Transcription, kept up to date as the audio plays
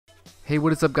Hey,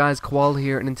 what is up guys, Koala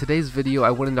here, and in today's video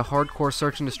I went into hardcore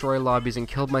search and destroy lobbies and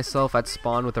killed myself at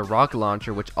spawn with a rocket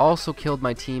launcher, which also killed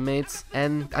my teammates,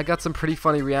 and I got some pretty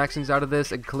funny reactions out of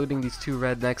this, including these two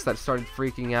rednecks that started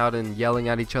freaking out and yelling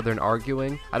at each other and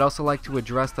arguing. I'd also like to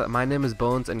address that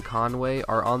MyNameIsBonez and Conway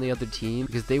are on the other team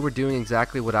because they were doing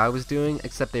exactly what I was doing,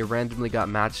 except they randomly got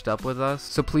matched up with us.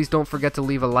 So please don't forget to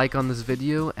leave a like on this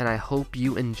video, and I hope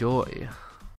you enjoy.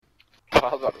 I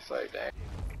was about to say, dang.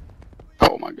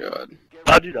 Oh my god.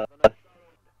 How'd you die? I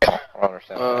don't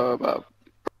understand. About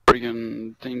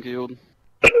freaking team killed.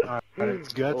 Alright,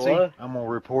 it's Gutsy. What? I'm gonna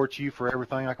report you for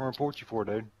everything I can report you for,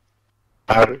 dude.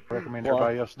 I recommend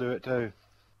everybody else do it too.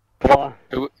 Why?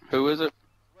 Who is it?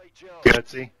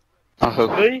 Gutsy.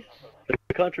 Me?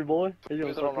 The country boy? He's gonna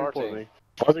Who's it on our report team? me.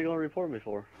 What's he gonna report me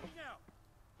for?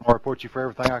 I'm gonna report you for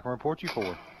everything I can report you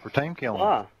for team killing.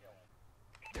 Why?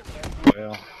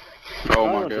 Well, Oh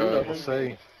I my don't do god. we'll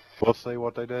see. We'll see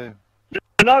what they do.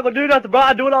 You're not gonna do nothing, bro.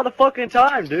 I do it all the fucking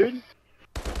time, dude.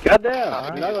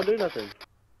 Goddamn. You're not gonna do nothing.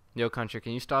 Yo country,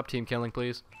 can you stop team killing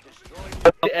please?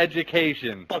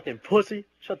 Education. Fucking pussy.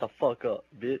 Shut the fuck up,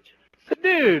 bitch.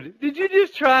 Dude, did you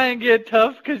just try and get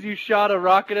tough because you shot a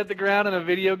rocket at the ground in a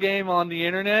video game on the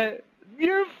internet?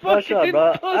 You're a Shut fucking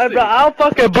up, bro. pussy. Hey, bro, I'll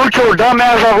fucking boot your dumb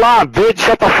ass offline, bitch.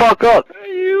 Shut the fuck up.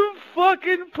 You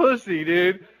fucking pussy,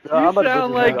 dude. No, I'm You about to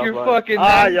sound boot your like ass you're offline. fucking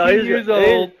Ah, 19 yo, years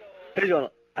old. He's gonna.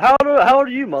 How old are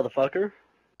you, motherfucker?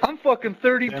 I'm fucking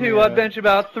 32. Yeah. I bench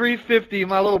about 350.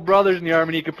 My little brother's in the army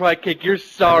and he could probably kick your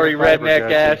sorry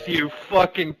redneck ass, you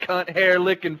fucking cunt hair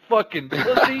licking fucking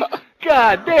pussy.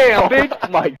 God damn, bitch. Oh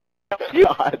my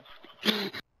god.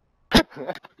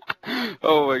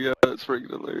 Oh my god, that's freaking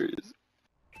hilarious.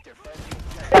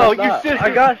 Oh, Nah, you sister. I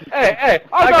got- Hey,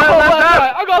 I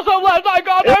got some last night.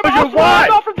 Goddamn, It was your I'm wife.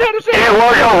 not from Tennessee. It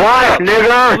was your wife,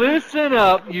 nigger. Listen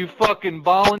up, you fucking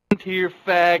volunteer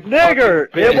fag. Nigger,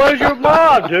 fucking it bitch. was your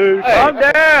mom, dude. Hey, Calm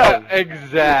down.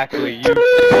 Exactly, you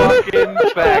fucking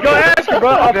fag. Go ask her, bro.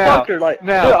 I Now, fucked her like,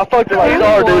 now, dude, I fucked her like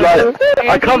hard, dude. Like,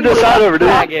 I come this side over, dude.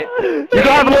 Faggot. You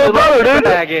got a little brother, dude.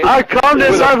 Faggot. I come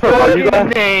this side over, Fucking you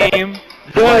got, name.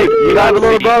 dude. You got a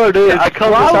little brother, dude. I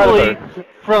come this side Probably over.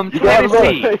 from You got a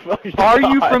Tennessee. little- Are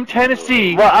you from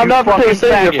Tennessee? Well, I'm you not from fucking Tennessee.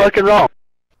 You're faggot? fucking wrong.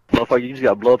 Motherfucker, you just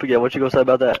got blow up again. What you gonna say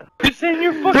about that? You're saying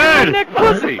you're fucking Dude. redneck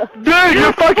pussy. Dude,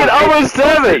 you're fucking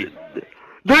 0-7.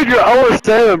 Dude, you're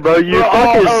 0-7, bro. You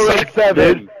fucking suck,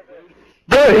 dude.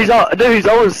 Dude, he's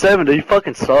 0-7, dude. He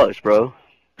fucking sucks, bro.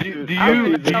 Do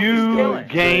you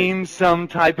gain some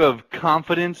type of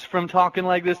confidence from talking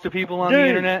like this to people on the Dude.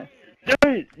 internet?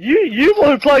 Dude, you would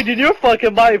have plugged in your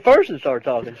fucking bite first and start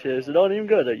talking shit, so don't even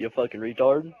go there, you fucking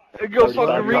retard. Go fucking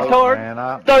 35 retard.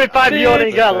 Man, 35 you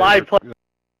ain't got a live play.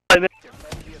 Yeah.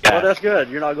 Well, that's good.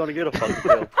 You're not gonna get a fucking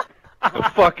kill.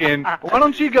 Fucking, why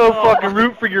don't you go fucking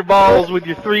root for your balls with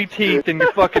your 3 teeth and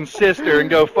your fucking sister and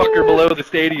go fuck her below the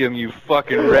stadium, you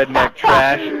fucking redneck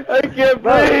trash. I can't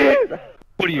breathe.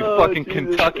 What are you, Oh, fucking Jesus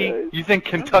Kentucky? Christ. You think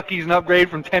Kentucky's an upgrade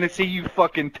from Tennessee, you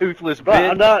fucking toothless Bro,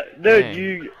 I'm bitch? not, dude. Dang.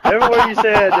 You everywhere you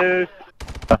said, dude.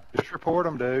 just report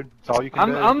them, dude. That's all you can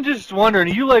do. I'm just wondering,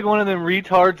 are you like one of them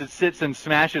retards that sits and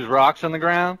smashes rocks on the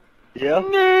ground? Yeah.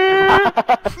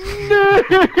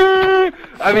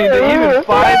 I mean, to even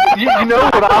find, you know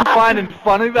what I'm finding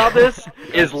funny about this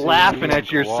is laughing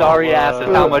at your sorry ass at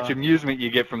how much amusement you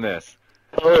get from this.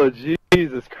 Oh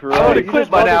Jesus Christ. I would have quit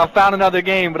by now, found another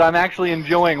game, but I'm actually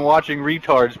enjoying watching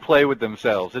retards play with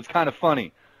themselves. It's kind of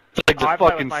funny. It's like the I play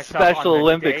with fucking myself Special on the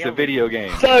Olympics daily. of video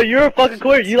games. So you're a fucking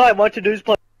queer. You like watching dudes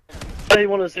play. You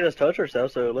want to see us touch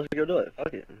ourselves, so let's go do it.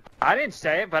 Fuck it. I didn't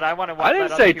say it, but I want to watch. I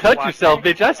didn't say touch yourself,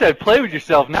 bitch. I said play with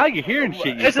yourself. Now you're hearing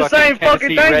shit, you It's the fucking same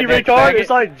fucking Tennessee thing, you redneck retard. faggot. It's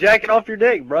like jacking off your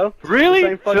dick, bro. Really?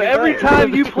 Same So fucking every thing.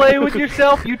 time you play with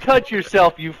yourself, you touch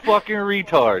yourself, you fucking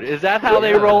retard. Is that how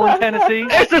they roll in Tennessee?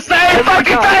 It's the same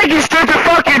fucking thing, you stupid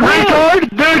fucking retard.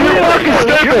 Dude, you fucking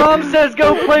stupid. Your mom says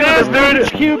go play This with a dude- Rubik's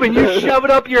Cube and you shove it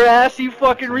up your ass, you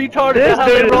fucking retard. This Is that how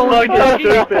they dude is roll in fucking Kentucky?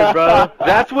 stupid, bro.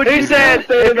 That's what He you said,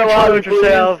 do. if you're playing with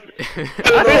yourself.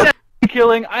 I said team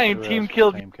killing. I ain't team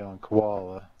killed. Team killing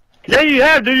koala. Yeah, you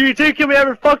have, dude. You team kill me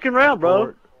every fucking round,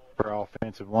 bro. For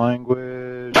offensive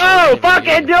language. No,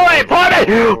 fucking do it! Point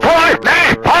me! Point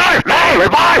me! Point me!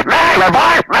 Revive me!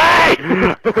 Revive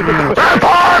me!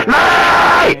 Report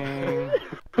me!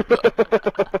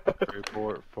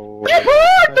 Report for.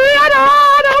 Report me!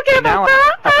 I don't give Now a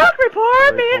fuck!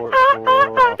 Report me! Report for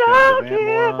I don't offensive give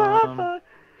a emblem. fuck!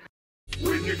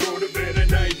 When you go to bed at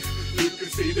night, you can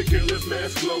see the killer's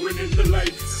mask glowing in the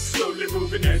light, slowly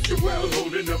moving at you while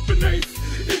holding up a knife.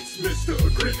 It's Mr.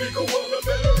 Creepy Koala,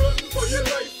 better run for your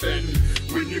life.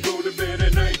 And when you go to bed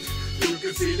at night, you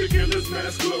can see the killer's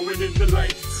mask glowing in the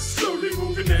light, slowly slowly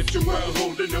moving at you while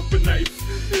holding up a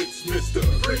knife.